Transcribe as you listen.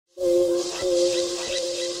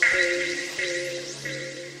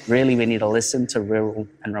Really, we need to listen to rural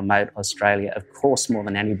and remote Australia. Of course, more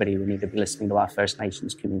than anybody, we need to be listening to our First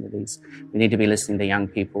Nations communities. We need to be listening to young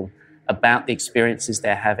people about the experiences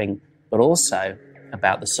they're having, but also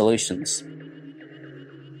about the solutions.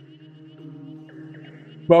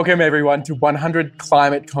 Welcome, everyone, to 100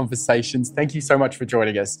 Climate Conversations. Thank you so much for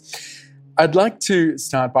joining us. I'd like to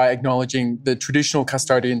start by acknowledging the traditional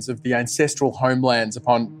custodians of the ancestral homelands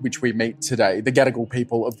upon which we meet today, the Gadigal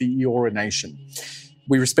people of the Eora Nation.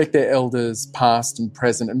 We respect their elders, past and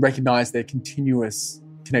present, and recognise their continuous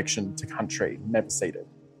connection to country, never ceded.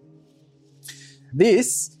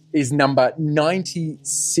 This is number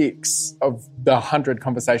 96 of the 100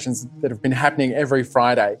 conversations that have been happening every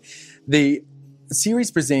Friday. The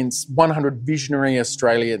series presents 100 visionary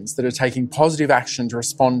Australians that are taking positive action to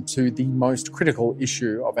respond to the most critical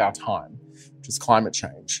issue of our time, which is climate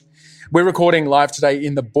change. We're recording live today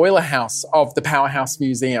in the boiler house of the Powerhouse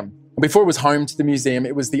Museum. Before it was home to the museum,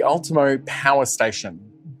 it was the Ultimo Power Station.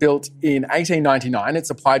 Built in 1899, it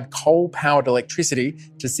supplied coal-powered electricity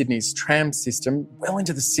to Sydney's tram system well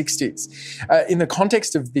into the 60s. In the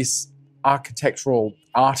context of this architectural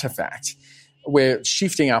artefact, we're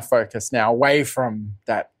shifting our focus now away from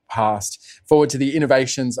that past forward to the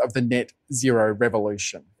innovations of the net zero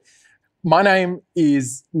revolution. My name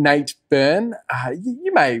is Nate Byrne.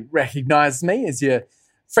 You may recognise me as your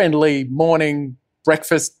friendly morning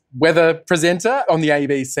breakfast weather presenter on the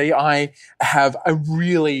ABC. I have a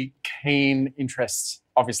really keen interest,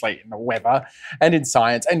 obviously, in the weather and in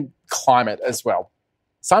science and climate as well.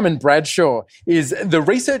 Simon Bradshaw is the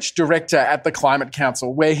research director at the Climate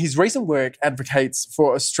Council, where his recent work advocates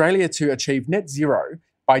for Australia to achieve net zero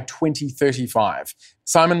by 2035.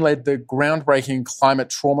 Simon led the groundbreaking Climate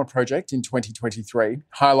Trauma Project in 2023,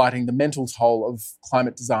 highlighting the mental toll of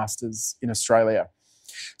climate disasters in Australia.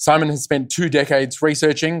 Simon has spent 2 decades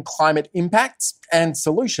researching climate impacts and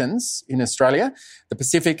solutions in Australia, the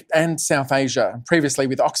Pacific and South Asia, previously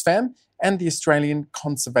with Oxfam and the Australian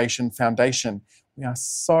Conservation Foundation. We are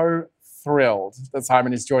so thrilled that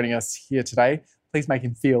Simon is joining us here today. Please make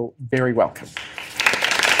him feel very welcome.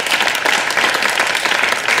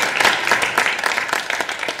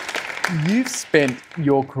 You've spent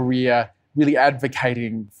your career really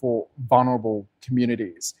advocating for vulnerable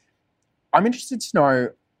communities. I'm interested to know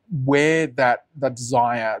where that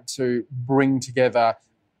desire to bring together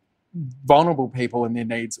vulnerable people and their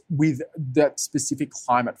needs with that specific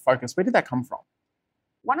climate focus, where did that come from?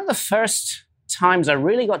 One of the first times I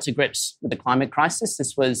really got to grips with the climate crisis,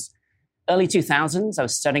 this was early 2000s. I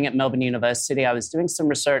was studying at Melbourne University. I was doing some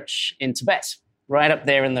research in Tibet, right up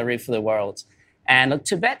there in the roof of the world. And look,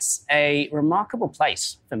 Tibet's a remarkable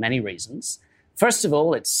place for many reasons. First of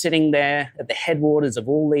all, it's sitting there at the headwaters of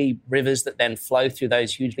all the rivers that then flow through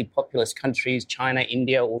those hugely populous countries, China,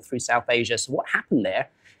 India, all through South Asia. So what happened there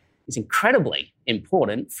is incredibly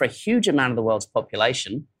important for a huge amount of the world's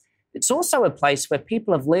population. It's also a place where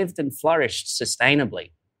people have lived and flourished sustainably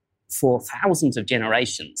for thousands of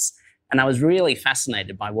generations. And I was really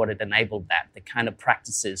fascinated by what had enabled that, the kind of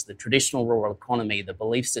practices, the traditional rural economy, the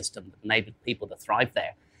belief system that enabled people to thrive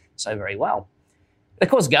there so very well. Of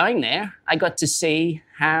course, going there, I got to see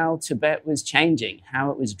how Tibet was changing, how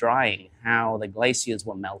it was drying, how the glaciers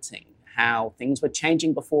were melting, how things were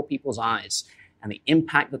changing before people's eyes, and the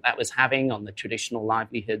impact that that was having on the traditional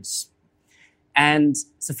livelihoods. And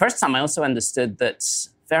it's the first time I also understood that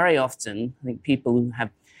very often, I think people who have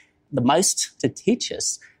the most to teach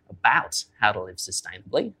us about how to live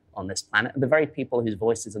sustainably on this planet are the very people whose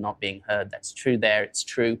voices are not being heard. That's true there. It's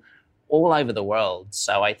true all over the world.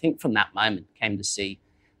 So I think from that moment came to see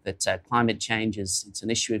that climate change it's an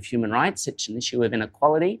issue of human rights, it's an issue of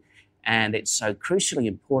inequality, and it's so crucially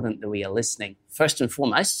important that we are listening, first and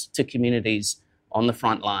foremost, to communities on the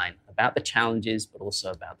front line about the challenges, but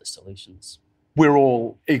also about the solutions. We're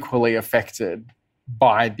all equally affected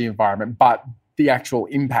by the environment, but the actual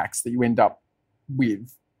impacts that you end up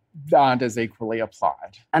with aren't as equally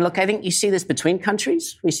applied. And look, I think you see this between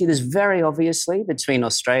countries. We see this very obviously between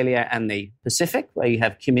Australia and the Pacific, where you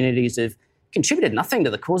have communities that have contributed nothing to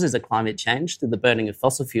the causes of climate change through the burning of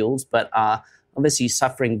fossil fuels, but are obviously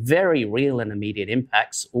suffering very real and immediate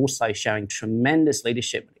impacts, also showing tremendous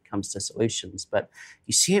leadership when it comes to solutions. But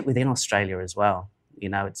you see it within Australia as well. You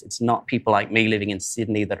know, it's not people like me living in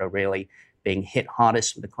Sydney that are really being hit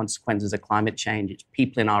hardest with the consequences of climate change. It's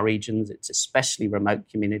people in our regions, it's especially remote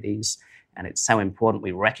communities, and it's so important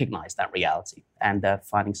we recognise that reality and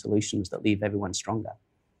finding solutions that leave everyone stronger.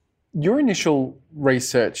 Your initial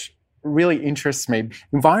research really interests me,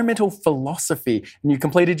 environmental philosophy, and you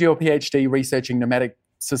completed your PhD researching nomadic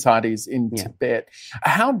societies in Tibet.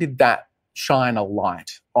 How did that shine a light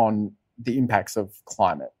on the impacts of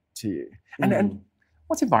climate to you. And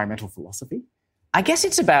what's environmental philosophy? I guess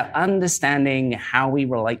it's about understanding how we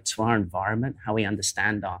relate to our environment, how we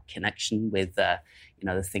understand our connection with the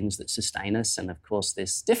things that sustain us. And of course,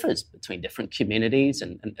 this differs between different communities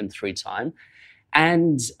and through time.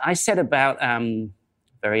 And I set about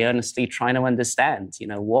very earnestly trying to understand,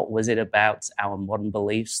 what was it about our modern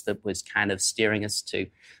beliefs that was kind of steering us to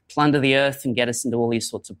plunder the earth and get us into all these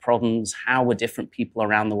sorts of problems? How were different people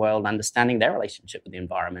around the world understanding their relationship with the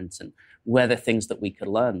environment, and were there things that we could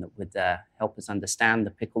learn that would help us understand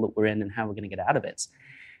the pickle that we're in and how we're going to get out of it?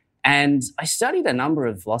 And I studied a number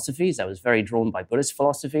of philosophies. I was very drawn by Buddhist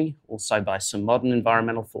philosophy, also by some modern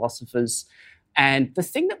environmental philosophers. And the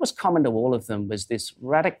thing that was common to all of them was this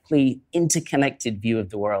radically interconnected view of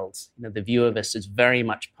the world. The view of us as very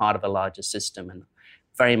much part of a larger system and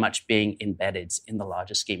very much being embedded in the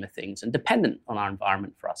larger scheme of things and dependent on our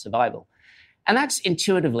environment for our survival. And that's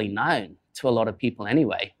intuitively known to a lot of people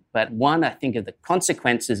anyway. But one, I think, of the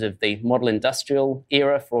consequences of the model industrial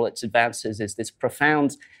era for all its advances is this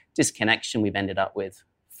profound disconnection we've ended up with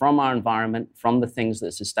from our environment, from the things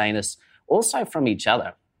that sustain us, also from each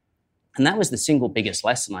other. And that was the single biggest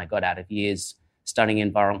lesson I got out of years studying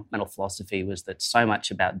environmental philosophy, was that so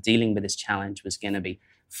much about dealing with this challenge was going to be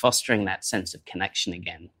fostering that sense of connection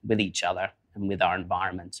again with each other and with our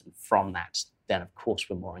environment. And from that, then, of course,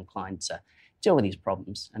 we're more inclined to deal with these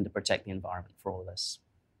problems and to protect the environment for all of us.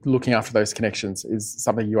 Looking after those connections is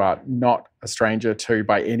something you are not a stranger to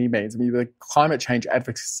by any means. I mean, you're the climate change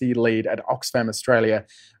advocacy lead at Oxfam Australia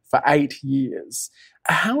for 8 years.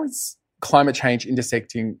 How is climate change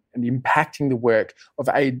intersecting and impacting the work of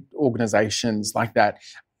aid organisations like that,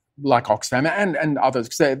 like Oxfam and others?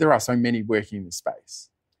 Because there are so many working in this space.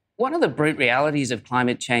 One of the brute realities of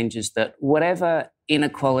climate change is that whatever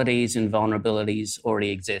inequalities and vulnerabilities already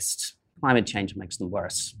exist, climate change makes them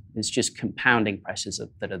worse. It's just compounding pressures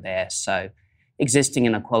that are there. So existing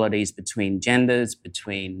inequalities between genders,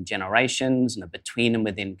 between generations, and between and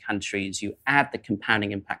within countries, you add the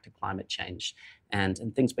compounding impact of climate change, and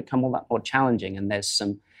things become a lot more challenging. And there's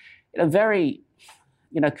some very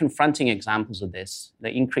confronting examples of this. The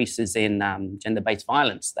increases in gender-based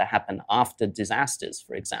violence that happen after disasters,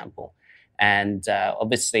 for example. And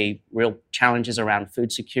obviously real challenges around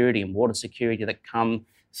food security and water security that come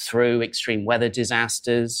through extreme weather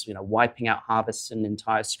disasters, wiping out harvests in an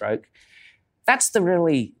entire stroke. That's the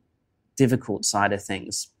really difficult side of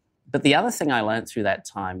things. But the other thing I learned through that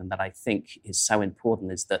time, and that I think is so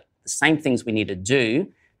important, is that the same things we need to do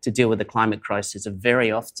to deal with the climate crisis are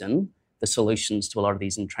very often the solutions to a lot of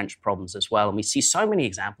these entrenched problems as well. And we see so many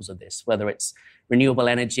examples of this, whether it's renewable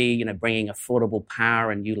energy, bringing affordable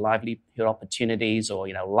power and new livelihood opportunities, or,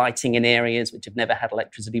 lighting in areas which have never had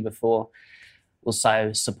electricity before.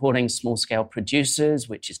 Also supporting small-scale producers,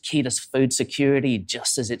 which is key to food security,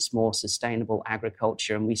 just as it's more sustainable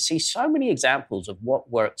agriculture. And we see so many examples of what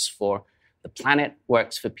works for the planet,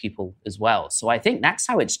 works for people as well. So I think that's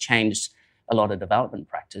how it's changed a lot of development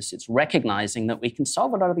practice. It's recognizing that we can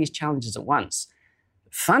solve a lot of these challenges at once.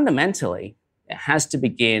 But fundamentally, it has to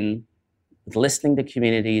begin with listening to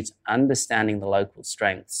communities, understanding the local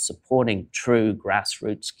strengths, supporting true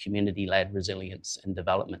grassroots, community-led resilience and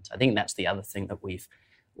development. I think that's the other thing that we've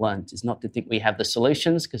learned, is not to think we have the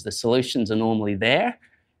solutions, because the solutions are normally there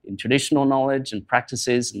in traditional knowledge and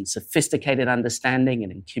practices and sophisticated understanding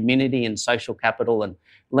and in community and social capital, and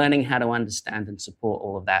learning how to understand and support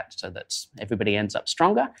all of that so that everybody ends up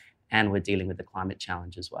stronger and we're dealing with the climate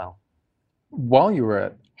challenge as well. While you were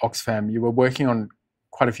at Oxfam, you were working on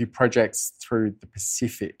quite a few projects through the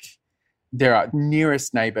Pacific. There are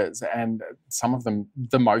nearest neighbours and some of them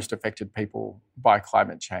the most affected people by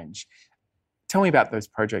climate change. Tell me about those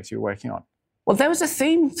projects you're working on. Well, there was a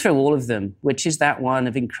theme through all of them, which is that one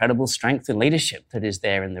of incredible strength and leadership that is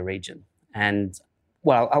there in the region. And,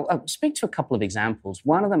 well, I'll speak to a couple of examples.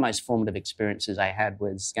 One of the most formative experiences I had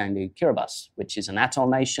was going to Kiribati, which is an atoll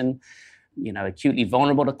nation, acutely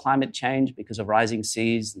vulnerable to climate change because of rising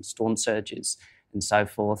seas and storm surges and so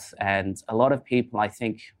forth. And a lot of people, I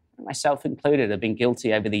think, myself included, have been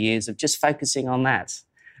guilty over the years of just focusing on that,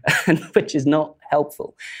 which is not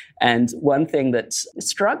helpful. And one thing that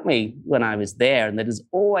struck me when I was there, and that has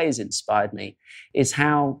always inspired me, is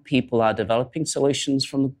how people are developing solutions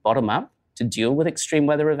from the bottom up to deal with extreme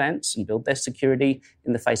weather events and build their security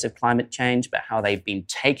in the face of climate change, but how they've been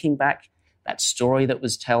taking back that story that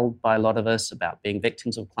was told by a lot of us about being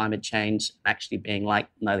victims of climate change, actually being like,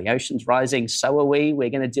 no, the ocean's rising, so are we. We're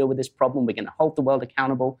going to deal with this problem. We're going to hold the world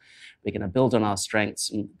accountable. We're going to build on our strengths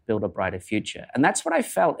and build a brighter future. And that's what I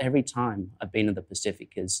felt every time I've been in the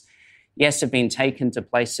Pacific is, yes, I've been taken to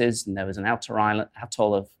places, and there was an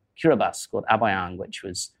atoll of Kiribati called Abayang, which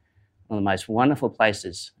was one of the most wonderful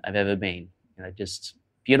places I've ever been. Just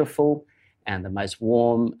beautiful and the most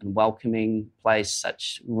warm and welcoming place,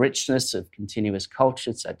 such richness of continuous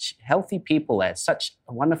culture, such healthy people there, such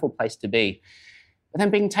a wonderful place to be. But then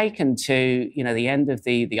being taken to, the end of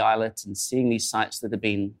the islet and seeing these sites that have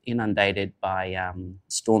been inundated by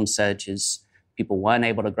storm surges, people weren't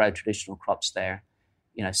able to grow traditional crops there,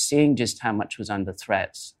 seeing just how much was under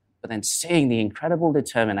threat, but then seeing the incredible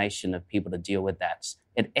determination of people to deal with that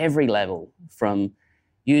at every level, from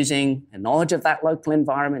using a knowledge of that local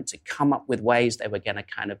environment to come up with ways they were going to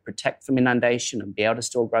kind of protect from inundation and be able to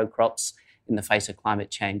still grow crops in the face of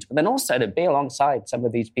climate change, but then also to be alongside some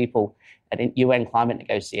of these people at UN climate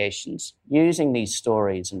negotiations, using these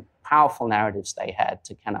stories and powerful narratives they had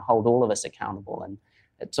to kind of hold all of us accountable. And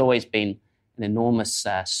it's always been an enormous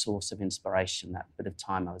source of inspiration, that bit of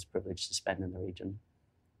time I was privileged to spend in the region.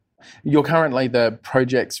 You're currently the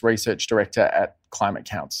Projects Research Director at Climate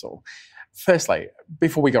Council. Firstly,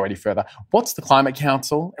 before we go any further, what's the Climate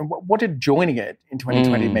Council and what did joining it in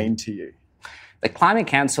 2020 mean to you? The Climate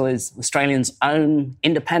Council is Australia's own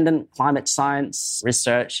independent climate science,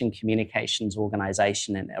 research and communications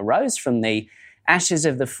organisation, and it arose from the ashes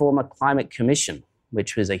of the former Climate Commission,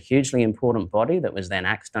 which was a hugely important body that was then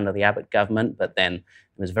axed under the Abbott government, but then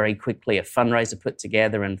there was very quickly a fundraiser put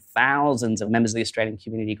together and thousands of members of the Australian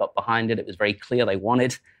community got behind it. It was very clear they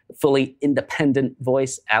wanted a fully independent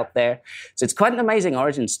voice out there. So it's quite an amazing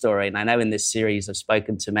origin story. And I know in this series I've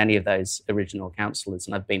spoken to many of those original councillors,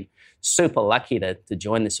 and I've been super lucky to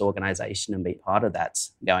join this organisation and be part of that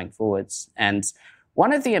going forwards. And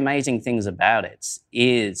one of the amazing things about it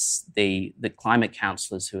is the climate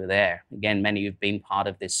councillors who are there. Again, many who've been part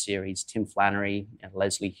of this series: Tim Flannery,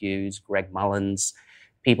 Leslie Hughes, Greg Mullins,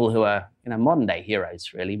 people who are modern day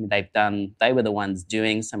heroes, really. They were the ones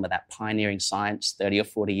doing some of that pioneering science 30 or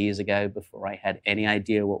 40 years ago before I had any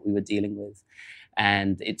idea what we were dealing with.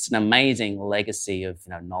 And it's an amazing legacy of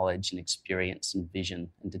knowledge and experience and vision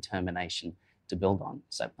and determination to build on.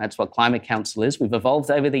 So that's what Climate Council is. We've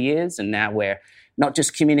evolved over the years, and now we're not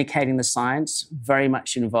just communicating the science, very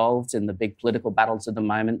much involved in the big political battles of the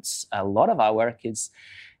moment. A lot of our work is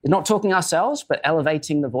not talking ourselves, but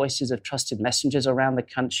elevating the voices of trusted messengers around the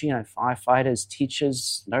country, firefighters,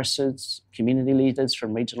 teachers, nurses, community leaders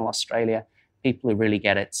from regional Australia, people who really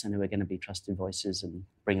get it and who are going to be trusted voices and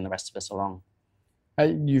bringing the rest of us along.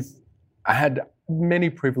 You've had many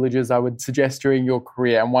privileges, I would suggest, during your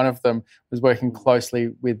career, and one of them was working closely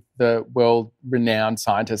with the world-renowned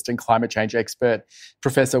scientist and climate change expert,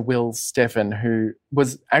 Professor Will Steffen, who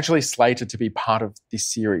was actually slated to be part of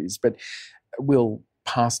this series, but Will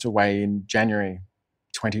passed away in January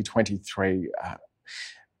 2023.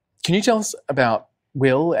 Can you tell us about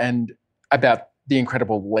Will and about the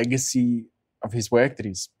incredible legacy of his work that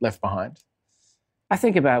he's left behind? I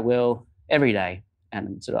think about Will every day, and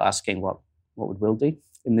I'm sort of asking what would Will do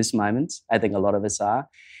in this moment? I think a lot of us are.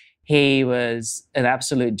 He was an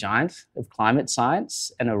absolute giant of climate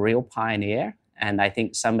science and a real pioneer, and I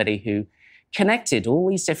think somebody who connected all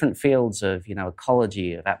these different fields of,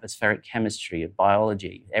 ecology, of atmospheric chemistry, of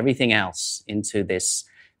biology, everything else into this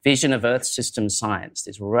vision of Earth system science,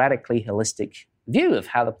 this radically holistic view of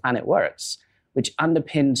how the planet works, which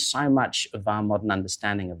underpins so much of our modern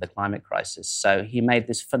understanding of the climate crisis. So he made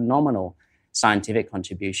this phenomenal scientific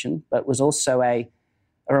contribution, but was also a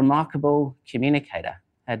remarkable communicator,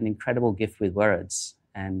 had an incredible gift with words.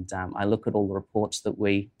 And I look at all the reports that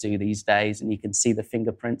we do these days, and you can see the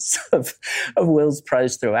fingerprints of Will's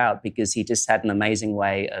prose throughout, because he just had an amazing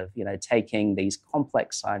way of, taking these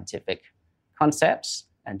complex scientific concepts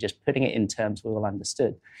and just putting it in terms we all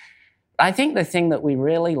understood. I think the thing that we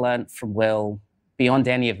really learned from Will, beyond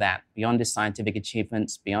any of that, beyond his scientific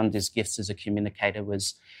achievements, beyond his gifts as a communicator,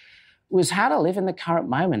 was how to live in the current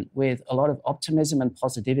moment with a lot of optimism and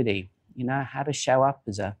positivity. How to show up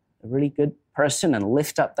as a really good person and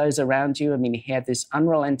lift up those around you. I mean, he had this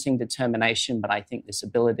unrelenting determination, but I think this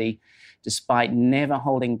ability, despite never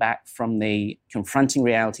holding back from the confronting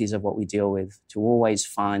realities of what we deal with, to always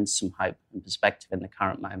find some hope and perspective in the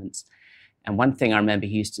current moments. And one thing I remember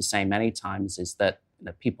he used to say many times is that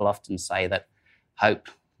people often say that hope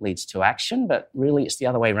leads to action, but really it's the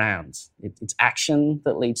other way around. It's action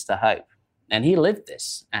that leads to hope. And he lived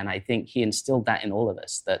this, and I think he instilled that in all of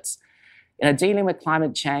us, that dealing with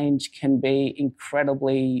climate change can be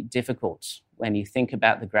incredibly difficult when you think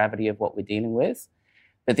about the gravity of what we're dealing with.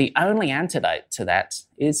 But the only antidote to that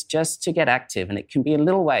is just to get active, and it can be in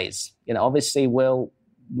little ways. Obviously, Will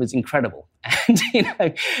was incredible, and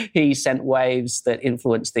he sent waves that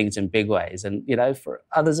influenced things in big ways. And for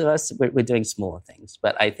others of us, we're doing smaller things.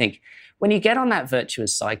 But I think when you get on that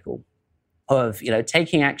virtuous cycle of,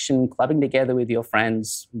 taking action, clubbing together with your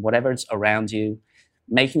friends, whatever's around you,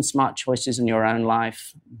 making smart choices in your own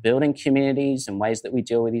life, building communities and ways that we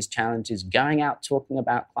deal with these challenges, going out talking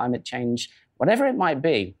about climate change, whatever it might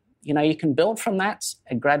be. You can build from that,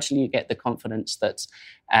 and gradually you get the confidence that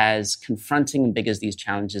as confronting and big as these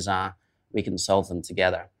challenges are, we can solve them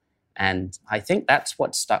together. And I think that's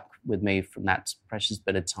what stuck with me from that precious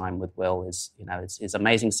bit of time with Will is, his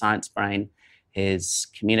amazing science brain, his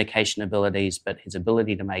communication abilities, but his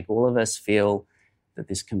ability to make all of us feel that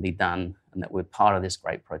this can be done and that we're part of this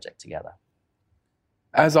great project together.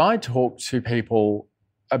 As I talk to people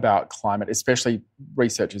about climate, especially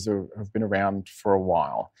researchers who have been around for a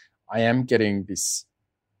while, I am getting this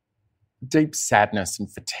deep sadness and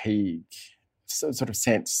fatigue sort of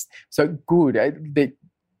sense. So good that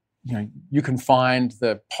you can find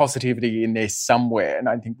the positivity in there somewhere, and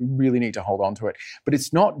I think we really need to hold on to it. But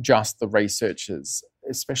it's not just the researchers,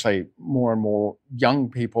 especially more and more young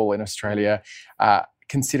people in Australia,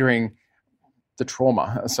 considering the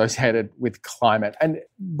trauma associated with climate, and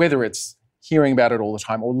whether it's hearing about it all the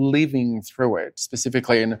time or living through it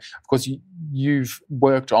specifically. And of course, you've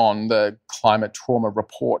worked on the climate trauma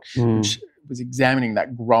report, which was examining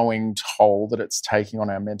that growing toll that it's taking on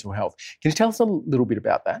our mental health. Can you tell us a little bit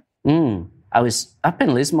about that? I was up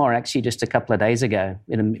in Lismore actually just a couple of days ago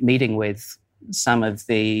in a meeting with some of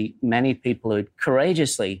the many people who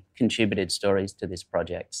courageously contributed stories to this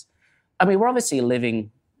project. I mean, we're obviously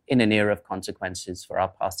living in an era of consequences for our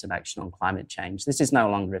past inaction on climate change. This is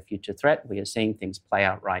no longer a future threat. We are seeing things play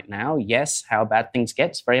out right now. Yes, how bad things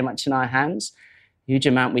get is very much in our hands. Huge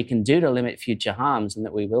amount we can do to limit future harms and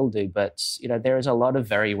that we will do. But, there is a lot of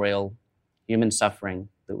very real human suffering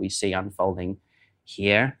that we see unfolding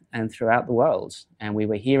here and throughout the world. And we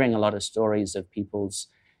were hearing a lot of stories of people's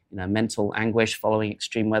mental anguish following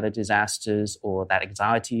extreme weather disasters, or that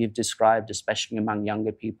anxiety you've described, especially among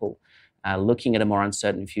younger people, looking at a more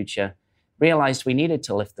uncertain future, realized we needed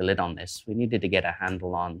to lift the lid on this. We needed to get a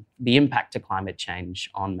handle on the impact of climate change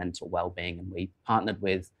on mental well-being. And we partnered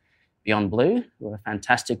with Beyond Blue, who are a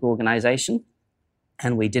fantastic organization.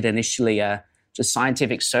 And we did initially a just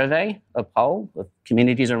scientific survey, a poll of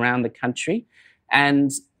communities around the country.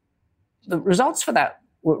 And the results for that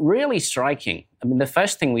were really striking. I mean, the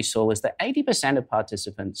first thing we saw was that 80% of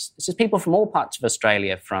participants, this is people from all parts of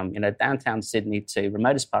Australia, from downtown Sydney to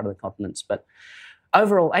remotest part of the continents, but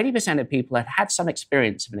overall, 80% of people had had some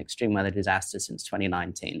experience of an extreme weather disaster since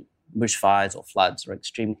 2019, bushfires or floods or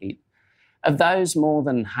extreme heat. Of those, more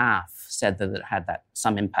than half said that it had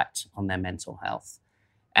some impact on their mental health.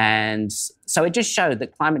 And so it just showed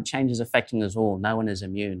that climate change is affecting us all. No one is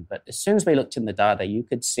immune. But as soon as we looked in the data, you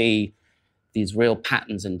could see these real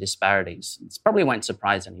patterns and disparities. It probably won't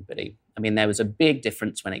surprise anybody. I mean, there was a big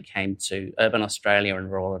difference when it came to urban Australia and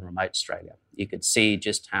rural and remote Australia. You could see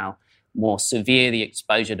just how more severe the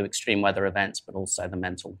exposure to extreme weather events, but also the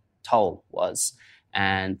mental toll was.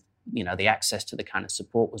 And the access to the kind of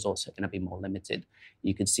support was also going to be more limited.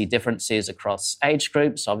 You could see differences across age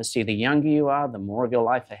groups. Obviously, the younger you are, the more of your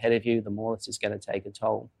life ahead of you, the more this is going to take a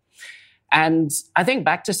toll. And I think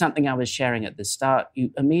back to something I was sharing at the start,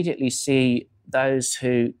 you immediately see those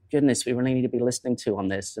who, goodness, we really need to be listening to on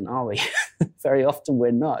this, and are we? Very often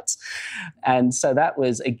we're not. And so that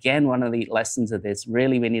was, again, one of the lessons of this.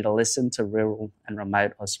 Really, we need to listen to rural and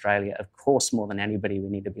remote Australia. Of course, more than anybody, we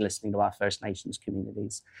need to be listening to our First Nations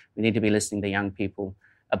communities. We need to be listening to young people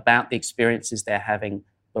about the experiences they're having,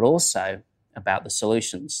 but also about the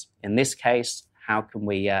solutions. In this case, how can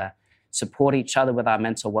we support each other with our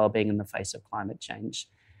mental well-being in the face of climate change?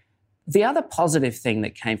 The other positive thing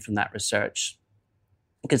that came from that research,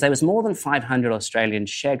 because there was more than 500 Australians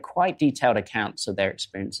shared quite detailed accounts of their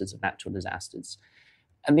experiences of natural disasters.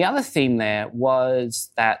 And the other theme there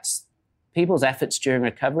was that people's efforts during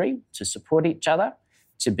recovery to support each other,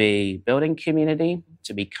 to be building community,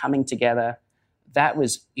 to be coming together, that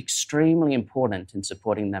was extremely important in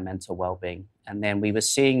supporting their mental well-being. And then we were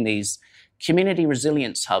seeing these community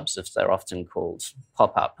resilience hubs, as they're often called,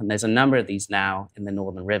 pop up. And there's a number of these now in the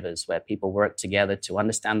Northern Rivers where people work together to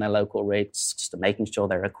understand their local risks, to making sure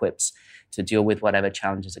they're equipped to deal with whatever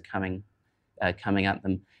challenges are coming at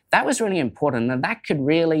them. That was really important, and that could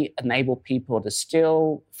really enable people to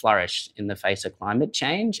still flourish in the face of climate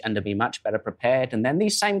change and to be much better prepared. And then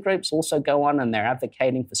these same groups also go on and they're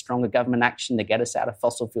advocating for stronger government action to get us out of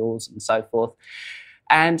fossil fuels and so forth.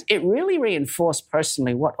 And it really reinforced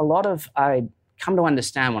personally what a lot of I come to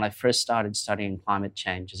understand when I first started studying climate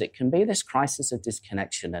change is it can be this crisis of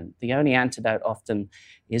disconnection. And the only antidote often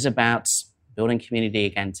is about building community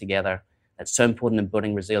again together. That's so important in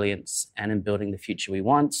building resilience and in building the future we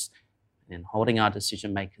want. in holding our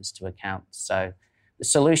decision makers to account. So the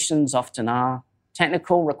solutions often are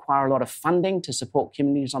technical, require a lot of funding to support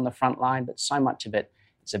communities on the front line, but so much of it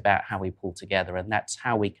is about how we pull together, and that's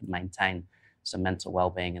how we can maintain some mental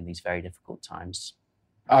well-being in these very difficult times.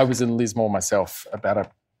 I was in Lismore myself about a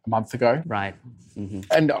month ago. Right. Mm-hmm.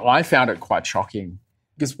 And I found it quite shocking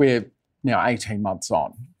because we're now 18 months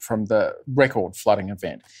on from the record flooding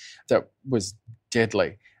event that was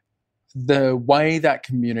deadly. The way that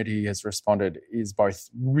community has responded is both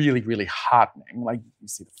really, really heartening. Like, you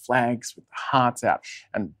see the flags with the hearts out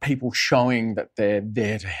and people showing that they're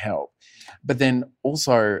there to help. But then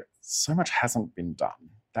also, so much hasn't been done.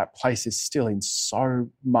 That place is still in so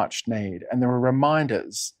much need. And there are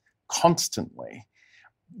reminders constantly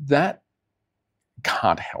that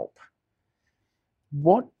can't help.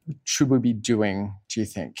 What should we be doing, do you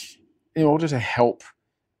think, in order to help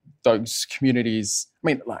those communities? I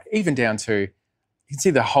mean, like, even down to, you can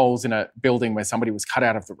see the holes in a building where somebody was cut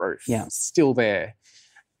out of the roof, still there.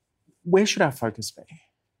 Where should our focus be?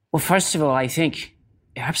 Well, first of all, I think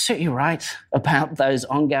you're absolutely right about those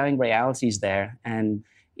ongoing realities there. And,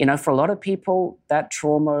 you know, for a lot of people, that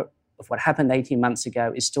trauma of what happened 18 months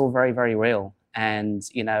ago is still very, very real. And,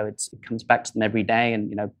 you know, it comes back to them every day. And,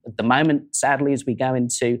 you know, at the moment, sadly, as we go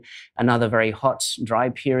into another very hot, dry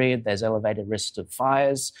period, there's elevated risks of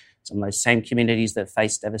fires. Some of those same communities that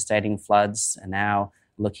faced devastating floods are now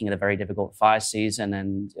looking at a very difficult fire season.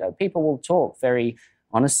 And people will talk very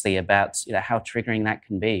honestly about, you know, how triggering that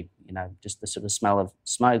can be. You know, just the sort of smell of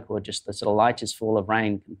smoke or just the sort of lightest fall of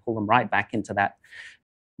rain can pull them right back into that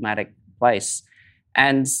traumatic place.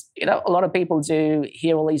 And, you know, a lot of people do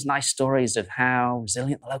hear all these nice stories of how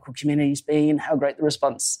resilient the local community's been, how great the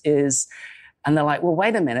response is. And they're like, well,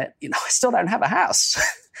 wait a minute, you know, I still don't have a house.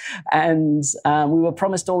 And we were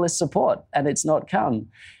promised all this support and it's not come.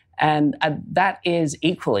 And that is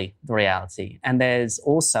equally the reality. And there's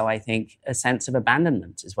also, I think, a sense of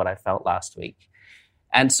abandonment is what I felt last week.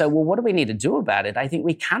 And so, well, what do we need to do about it? I think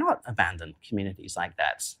we cannot abandon communities like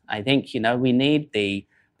that. I think, you know, we need the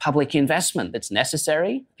public investment that's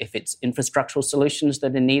necessary. If it's infrastructural solutions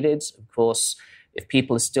that are needed, of course, if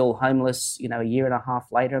people are still homeless, you know, a year and a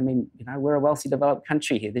half later, I mean, you know, we're a wealthy developed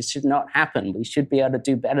country here. This should not happen. We should be able to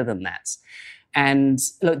do better than that. And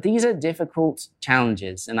look, these are difficult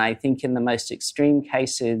challenges. And I think in the most extreme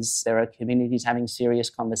cases, there are communities having serious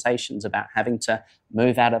conversations about having to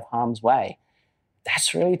move out of harm's way.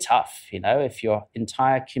 That's really tough, you know, if your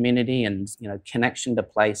entire community and, you know, connection to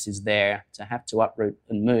place is there, to have to uproot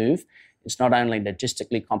and move. It's not only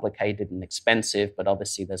logistically complicated and expensive, but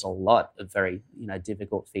obviously there's a lot of very, you know,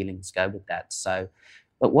 difficult feelings go with that. So,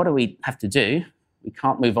 but what do we have to do? We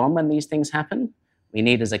can't move on when these things happen. We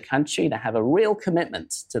need as a country to have a real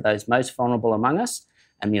commitment to those most vulnerable among us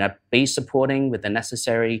and, you know, be supporting with the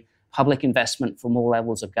necessary public investment from all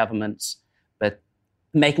levels of governments, but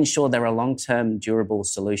making sure there are long-term durable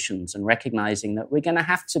solutions and recognizing that we're going to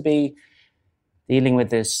have to be dealing with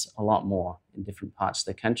this a lot more in different parts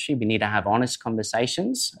of the country. We need to have honest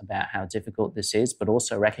conversations about how difficult this is, but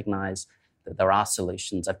also recognize that there are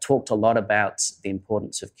solutions. I've talked a lot about the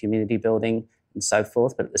importance of community building and so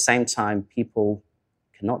forth, but at the same time, people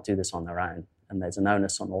cannot do this on their own. And there's an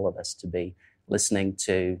onus on all of us to be listening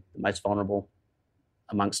to the most vulnerable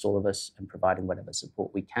amongst all of us and providing whatever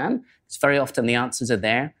support we can. Because very often the answers are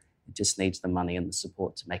there. It just needs the money and the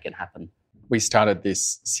support to make it happen. We started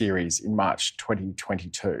this series in March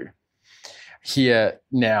 2022. Here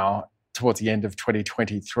now, towards the end of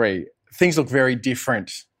 2023, things look very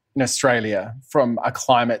different in Australia from a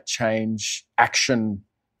climate change action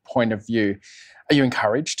point of view. Are you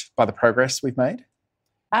encouraged by the progress we've made?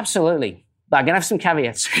 Absolutely. But I'm going to have some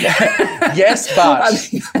caveats. Yes,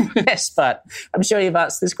 but. Yes, but. I'm sure you've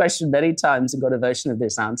asked this question many times and got a version of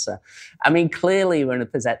this answer. I mean, clearly we're in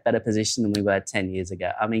a better position than we were 10 years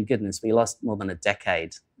ago. I mean, goodness, we lost more than a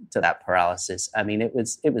decade to that paralysis. I mean, it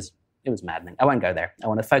was maddening. I won't go there. I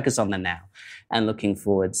want to focus on the now and looking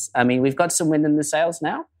forwards. I mean, we've got some wind in the sails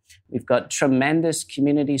now. We've got tremendous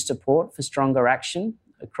community support for stronger action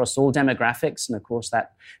across all demographics. And of course,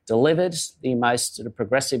 that delivered the most sort of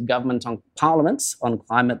progressive government on parliaments on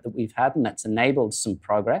climate that we've had, and that's enabled some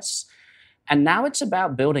progress. And now it's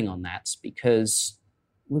about building on that, because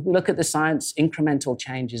when we look at the science, incremental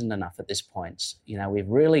change isn't enough at this point. You know, we've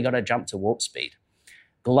really got to jump to warp speed.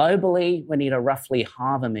 Globally, we need to roughly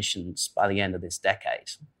halve emissions by the end of this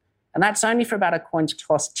decade. And that's only for about a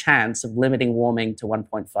coin-toss chance of limiting warming to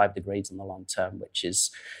 1.5 degrees in the long term, which is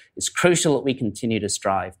crucial that we continue to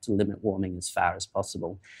strive to limit warming as far as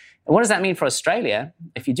possible. And what does that mean for Australia?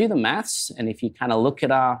 If you do the maths and if you kind of look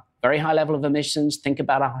at our very high level of emissions, think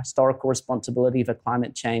about our historical responsibility for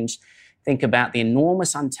climate change, think about the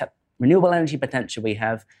enormous untapped renewable energy potential we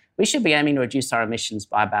have, we should be aiming to reduce our emissions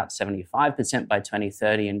by about 75% by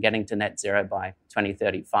 2030 and getting to net zero by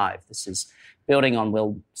 2035. This is building on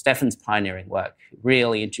Will Steffen's pioneering work. It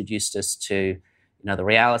really introduced us to the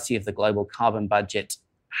reality of the global carbon budget,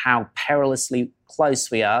 how perilously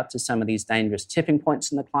close we are to some of these dangerous tipping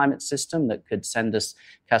points in the climate system that could send us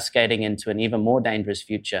cascading into an even more dangerous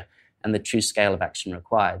future, and the true scale of action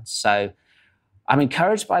required. So I'm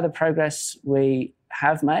encouraged by the progress we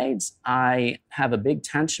have made. I have a big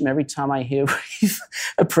tantrum every time I hear we've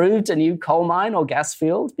approved a new coal mine or gas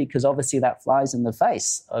field, because obviously that flies in the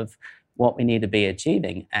face of what we need to be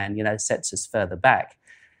achieving and, sets us further back.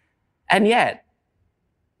 And yet,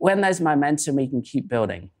 when there's momentum, we can keep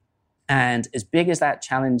building. And as big as that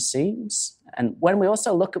challenge seems, and when we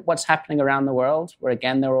also look at what's happening around the world, where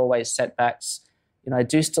again, there are always setbacks, I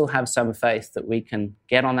do still have some faith that we can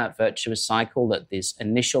get on that virtuous cycle, that these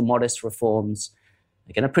initial modest reforms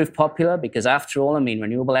are going to prove popular, because after all,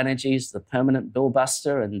 renewable energy is the permanent bill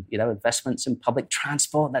buster, and, investments in public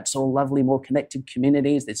transport, that's all lovely, more connected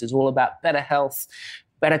communities. This is all about better health,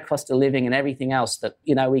 better cost of living, and everything else that,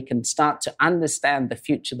 we can start to understand the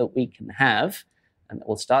future that we can have, and that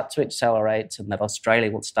will start to accelerate, and that Australia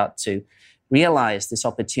will start to realize this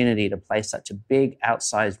opportunity to play such a big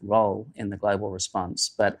outsized role in the global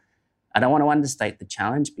response. But I don't want to understate the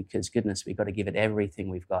challenge, because goodness, we've got to give it everything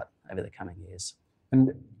we've got over the coming years.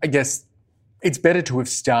 And I guess it's better to have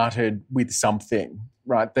started with something,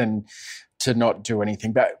 right, than to not do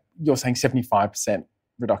anything. But you're saying 75%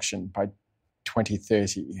 reduction by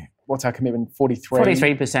 2030. What's our commitment?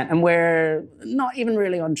 43%. And we're not even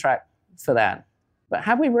really on track for that. But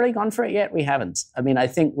have we really gone for it yet? We haven't. I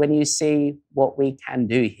think when you see what we can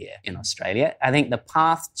do here in Australia, I think the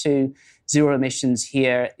path to zero emissions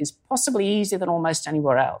here is possibly easier than almost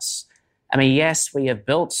anywhere else. Yes, we have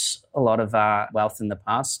built a lot of our wealth in the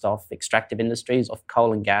past off extractive industries, off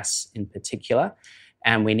coal and gas in particular,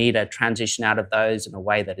 and we need a transition out of those in a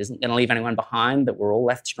way that isn't going to leave anyone behind, that we're all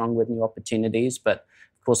left strong with new opportunities. But,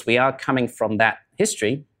 of course, we are coming from that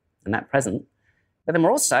history and that present. But then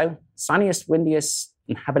we're also sunniest, windiest,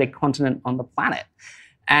 inhabited continent on the planet.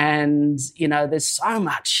 And, there's so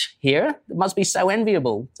much here that must be so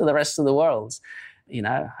enviable to the rest of the world.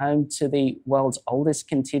 Home to the world's oldest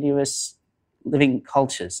continuous living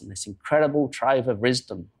cultures and this incredible trove of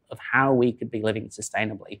wisdom of how we could be living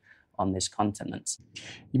sustainably on this continent.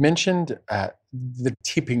 You mentioned the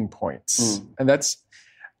tipping points, and that's,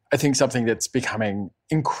 I think, something that's becoming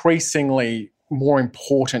increasingly more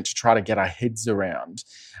important to try to get our heads around,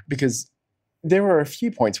 because there are a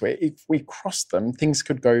few points where if we cross them, things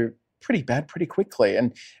could go pretty bad pretty quickly.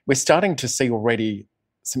 And we're starting to see already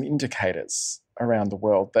some indicators around the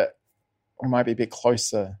world that we might be a bit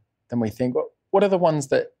closer than we think. What are the ones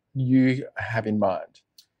that you have in mind?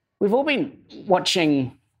 We've all been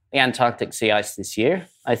watching the Antarctic sea ice this year,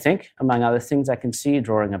 I think. Among other things, I can see you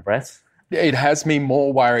drawing a breath. It has me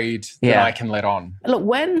more worried than I can let on. Look,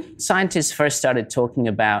 when scientists first started talking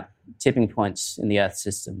about tipping points in the Earth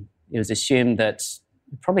system, it was assumed that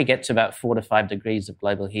we'd probably get to about 4 to 5 degrees of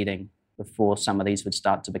global heating before some of these would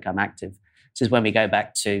start to become active. This is when we go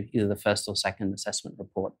back to either the first or second assessment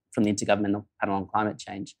report from the Intergovernmental Panel on Climate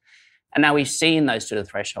Change. And now we've seen those sort of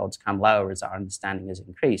thresholds come lower as our understanding has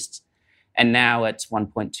increased. And now at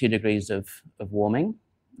 1.2 degrees of warming,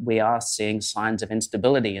 we are seeing signs of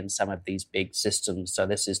instability in some of these big systems. So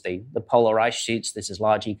this is the polar ice sheets. This is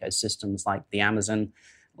large ecosystems like the Amazon,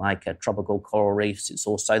 like tropical coral reefs. It's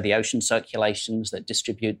also the ocean circulations that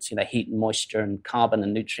distribute heat and moisture and carbon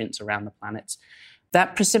and nutrients around the planet.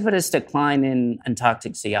 That precipitous decline in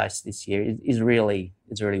Antarctic sea ice this year is really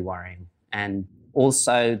worrying. And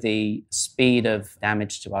also the speed of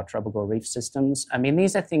damage to our tropical reef systems.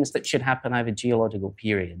 These are things that should happen over geological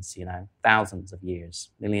periods, thousands of years,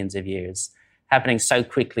 millions of years, happening so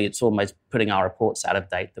quickly it's almost putting our reports out of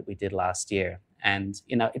date that we did last year. And,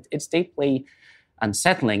 it's deeply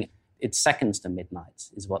unsettling. It's seconds to midnight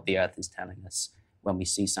is what the Earth is telling us when we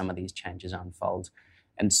see some of these changes unfold.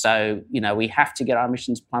 And so, we have to get our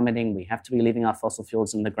emissions plummeting. We have to be leaving our fossil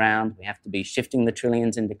fuels in the ground. We have to be shifting the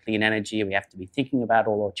trillions into clean energy. We have to be thinking about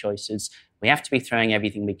all our choices. We have to be throwing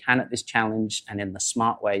everything we can at this challenge, and in the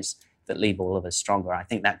smart ways that leave all of us stronger. I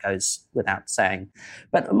think that goes without saying.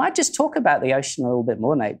 But I might just talk about the ocean a little bit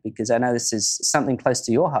more, Nate, because I know this is something close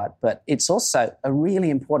to your heart, but it's also a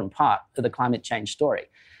really important part of the climate change story,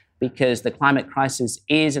 because the climate crisis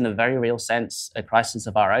is, in a very real sense, a crisis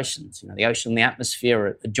of our oceans. The ocean and the atmosphere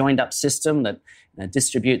are a joined-up system that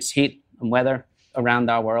distributes heat and weather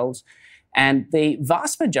around our world. And the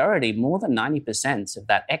vast majority, more than 90% of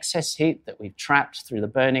that excess heat that we've trapped through the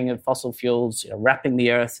burning of fossil fuels, wrapping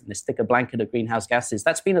the Earth in this thicker blanket of greenhouse gases,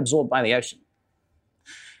 that's been absorbed by the ocean.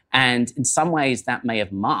 And in some ways, that may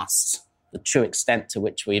have masked the true extent to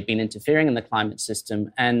which we have been interfering in the climate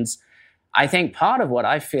system. And I think part of what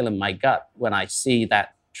I feel in my gut when I see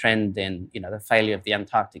that trend in, the failure of the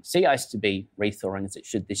Antarctic sea ice to be rethawing as it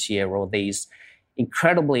should this year, or these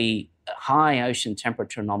incredibly high ocean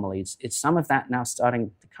temperature anomalies, it's some of that now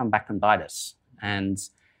starting to come back and bite us. And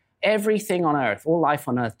everything on Earth, all life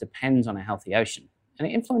on Earth depends on a healthy ocean. And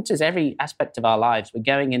it influences every aspect of our lives. We're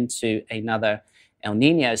going into another El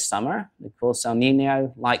Nino summer. Of course, El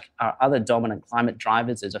Nino, like our other dominant climate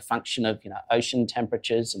drivers, is a function of ocean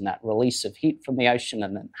temperatures and that release of heat from the ocean,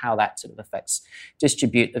 and then how that sort of affects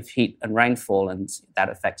distribute of heat and rainfall, and that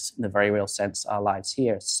affects, in a very real sense, our lives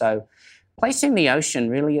here. So placing the ocean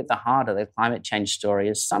really at the heart of the climate change story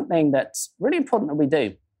is something that's really important that we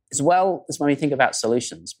do, as well as when we think about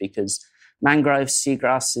solutions, because mangroves,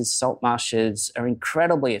 seagrasses, salt marshes are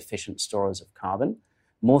incredibly efficient storers of carbon,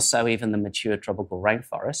 more so even than mature tropical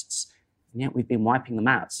rainforests, and yet we've been wiping them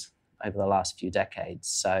out over the last few decades.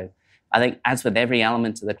 So I think, as with every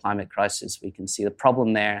element of the climate crisis, we can see the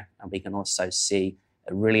problem there, and we can also see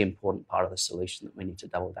a really important part of the solution that we need to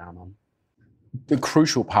double down on. The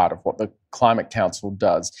crucial part of what the Climate Council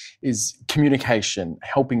does is communication,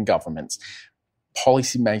 helping governments,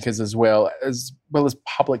 policymakers as well as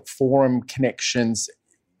public forum connections.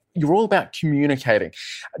 You're all about communicating.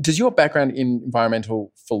 Does your background in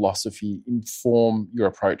environmental philosophy inform your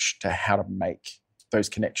approach to how to make those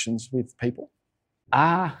connections with people?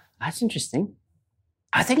 That's interesting.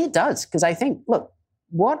 I think it does, because I think, look,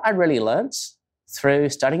 what I really learned through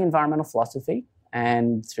studying environmental philosophy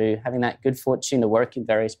and through having that good fortune to work in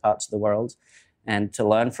various parts of the world and to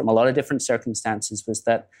learn from a lot of different circumstances was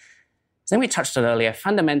that, as we touched on earlier,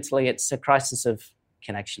 fundamentally it's a crisis of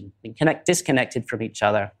connection, being disconnected from each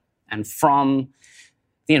other and from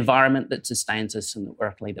the environment that sustains us and that we're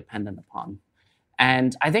utterly dependent upon.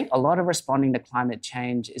 And I think a lot of responding to climate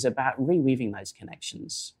change is about reweaving those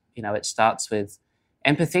connections. It starts with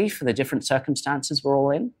empathy for the different circumstances we're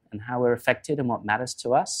all in and how we're affected and what matters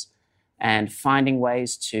to us, and finding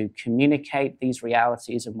ways to communicate these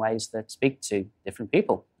realities in ways that speak to different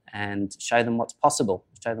people and show them what's possible,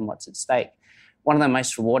 show them what's at stake. One of the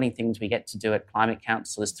most rewarding things we get to do at Climate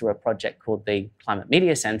Council is through a project called the Climate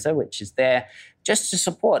Media Centre, which is there just to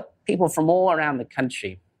support people from all around the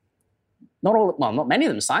country. Not many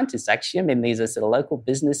of them scientists, actually. I mean, these are sort of local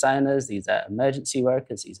business owners, these are emergency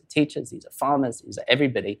workers, these are teachers, these are farmers, these are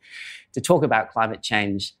everybody, to talk about climate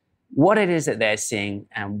change, what it is that they're seeing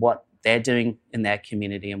and what they're doing in their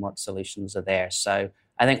community and what solutions are there. So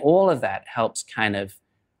I think all of that helps kind of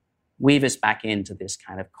weave us back into this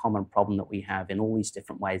kind of common problem that we have in all these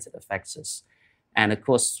different ways it affects us. And of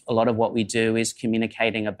course, a lot of what we do is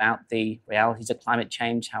communicating about the realities of climate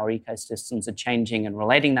change, how our ecosystems are changing, and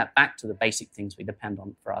relating that back to the basic things we depend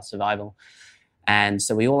on for our survival. And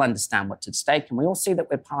so we all understand what's at stake, and we all see that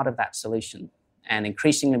we're part of that solution. And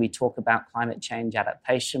increasingly, we talk about climate change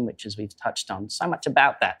adaptation, which, as we've touched on, so much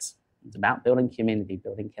about that. It's about building community,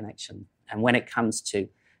 building connection. And when it comes to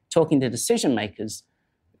talking to decision makers,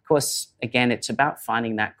 of course, again, it's about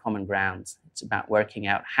finding that common ground. It's about working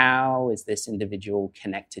out, how is this individual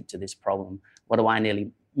connected to this problem? What do I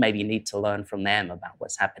maybe need to learn from them about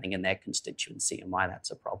what's happening in their constituency and why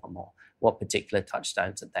that's a problem, or what particular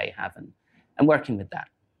touchstones that they have, and working with that.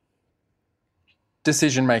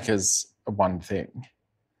 Decision makers are one thing.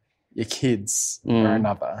 Your kids are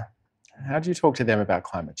another. How do you talk to them about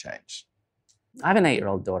climate change? I have an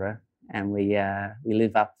 8-year-old daughter, and we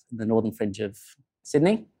live up in the northern fringe of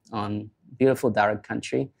Sydney on beautiful Darug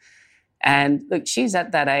country. And look, she's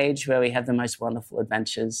at that age where we have the most wonderful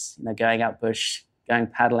adventures, going out bush, going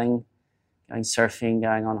paddling, going surfing,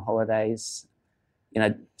 going on holidays.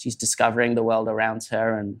 She's discovering the world around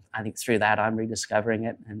her, and I think through that I'm rediscovering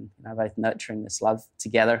it, and both nurturing this love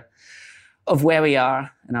together of where we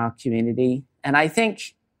are in our community. And I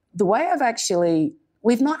think the way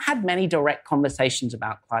we've not had many direct conversations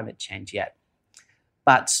about climate change yet,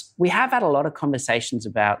 but we have had a lot of conversations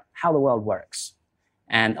about how the world works.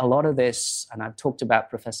 And a lot of this, and I've talked about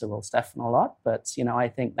Professor Will Stephan a lot, but, I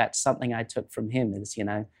think that's something I took from him is,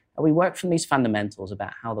 we work from these fundamentals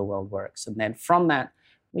about how the world works. And then from that,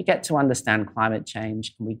 we get to understand climate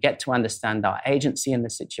change, and we get to understand our agency in the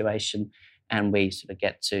situation, and we sort of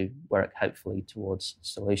get to work, hopefully, towards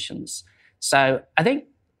solutions. So I think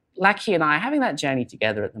Laki and I are having that journey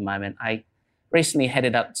together at the moment. I recently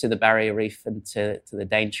headed up to the Barrier Reef and to the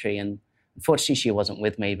Daintree, and unfortunately she wasn't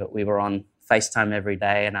with me, but we were on FaceTime every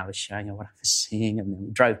day, and I was showing her what I was seeing, and then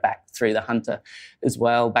we drove back through the Hunter as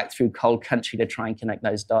well, back through cold country to try and connect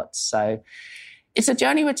those dots. So it's a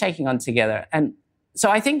journey we're taking on together. And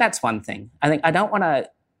so I think that's one thing. I think I don't want to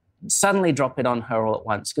suddenly drop it on her all at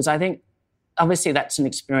once, because I think obviously that's an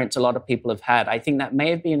experience a lot of people have had. I think that may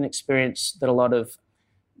have been an experience that a lot of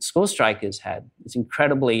school strikers had. This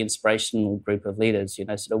incredibly inspirational group of leaders,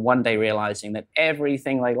 sort of one day realizing that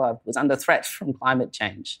everything they loved was under threat from climate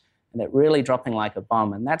change, and it really dropping like a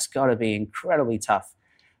bomb. And that's got to be incredibly tough.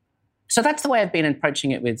 So that's the way I've been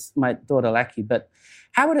approaching it with my daughter, Laki. But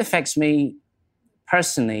how it affects me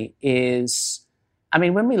personally is,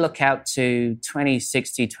 when we look out to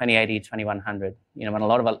 2060, 2080, 2100, when a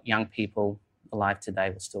lot of young people alive today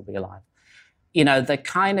will still be alive, the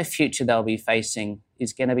kind of future they'll be facing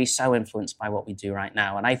is going to be so influenced by what we do right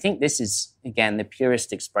now. And I think this is, again, the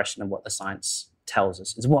purest expression of what the science tells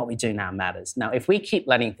us, is what we do now matters. Now, if we keep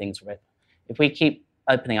letting things rip, if we keep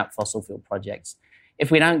opening up fossil fuel projects, if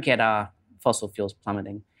we don't get our fossil fuels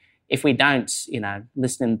plummeting, if we don't,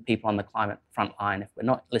 listen to people on the climate front line, if we're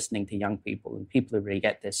not listening to young people and people who really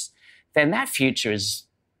get this, then that future is,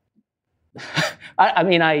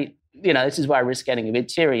 this is why I risk getting a bit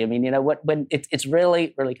teary. When it's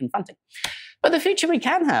really, really confronting. But the future we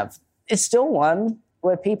can have is still one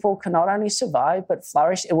where people can not only survive, but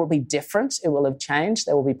flourish. It will be different. It will have changed.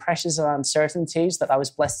 There will be pressures and uncertainties that I was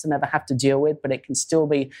blessed to never have to deal with, but it can still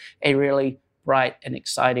be a really bright and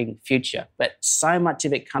exciting future. But so much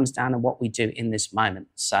of it comes down to what we do in this moment.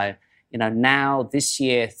 So, now this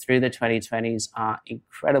year through the 2020s are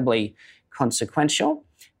incredibly consequential.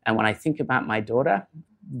 And when I think about my daughter,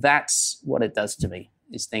 that's what it does to me,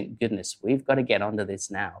 is thank goodness we've got to get onto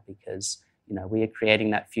this now, because, we are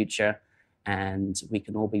creating that future, and we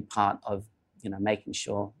can all be part of, making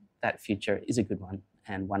sure that future is a good one,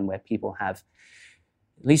 and one where people have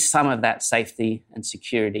at least some of that safety and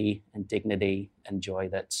security and dignity and joy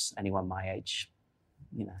that anyone my age,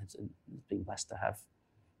 has been blessed to have.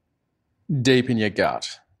 Deep in your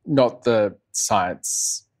gut, not the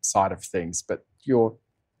science side of things, but you're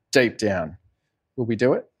deep down. Will we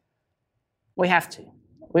do it? We have to.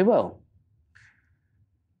 We will.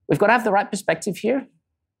 We've got to have the right perspective here,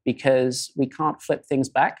 because we can't flip things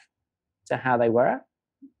back to how they were.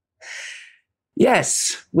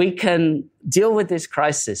 Yes, we can deal with this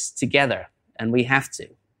crisis together, and we have to.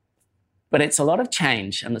 But it's a lot of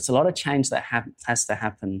change, and it's a lot of change that has to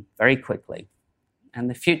happen very quickly. And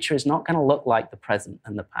the future is not going to look like the present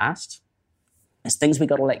and the past. There's things we've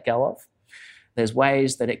got to let go of. There's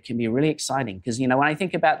ways that it can be really exciting, because, when I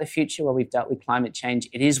think about the future where we've dealt with climate change,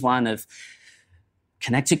 it is one of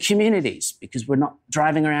connected communities, because we're not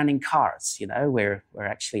driving around in cars, we're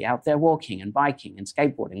actually out there walking and biking and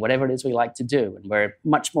skateboarding, whatever it is we like to do, and we're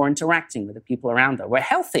much more interacting with the people around us. We're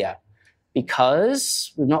healthier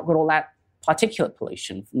because we've not got all that particulate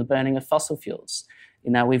pollution from the burning of fossil fuels.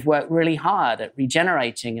 We've worked really hard at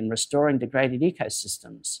regenerating and restoring degraded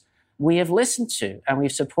ecosystems. We have listened to and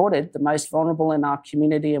we've supported the most vulnerable in our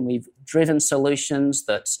community, and we've driven solutions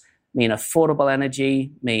that mean affordable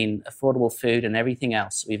energy, mean affordable food and everything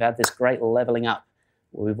else. We've had this great leveling up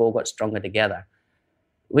where we've all got stronger together.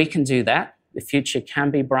 We can do that. The future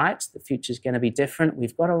can be bright. The future is going to be different.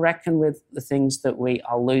 We've got to reckon with the things that we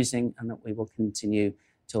are losing and that we will continue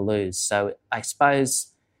to lose. So I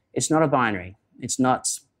suppose it's not a binary. It's not,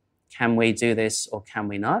 can we do this or can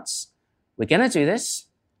we not? We're going to do this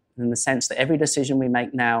in the sense that every decision we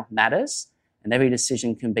make now matters, and every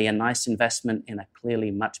decision can be a nice investment in a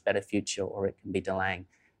clearly much better future, or it can be delaying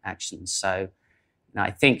action. So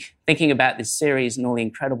I think thinking about this series and all the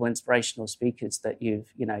incredible inspirational speakers that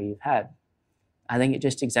you've had, I think it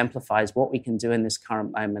just exemplifies what we can do in this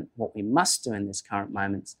current moment, what we must do in this current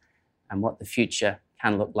moment, and what the future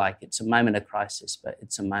can look like. It's a moment of crisis, but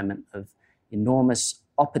it's a moment of enormous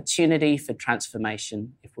opportunity for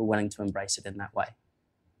transformation if we're willing to embrace it in that way.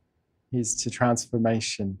 Here's to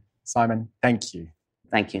transformation. Simon, thank you.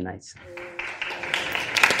 Thank you, Nate.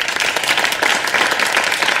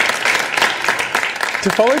 To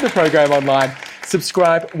follow the program online,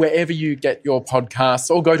 subscribe wherever you get your podcasts,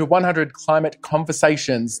 or go to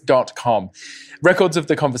 100climateconversations.com. Records of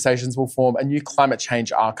the conversations will form a new climate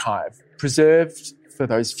change archive, preserved for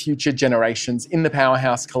those future generations in the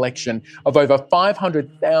Powerhouse collection of over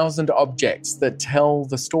 500,000 objects that tell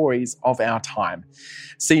the stories of our time.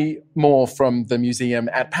 See more from the museum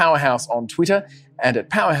at Powerhouse on Twitter and at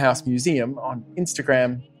Powerhouse Museum on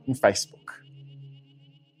Instagram and Facebook.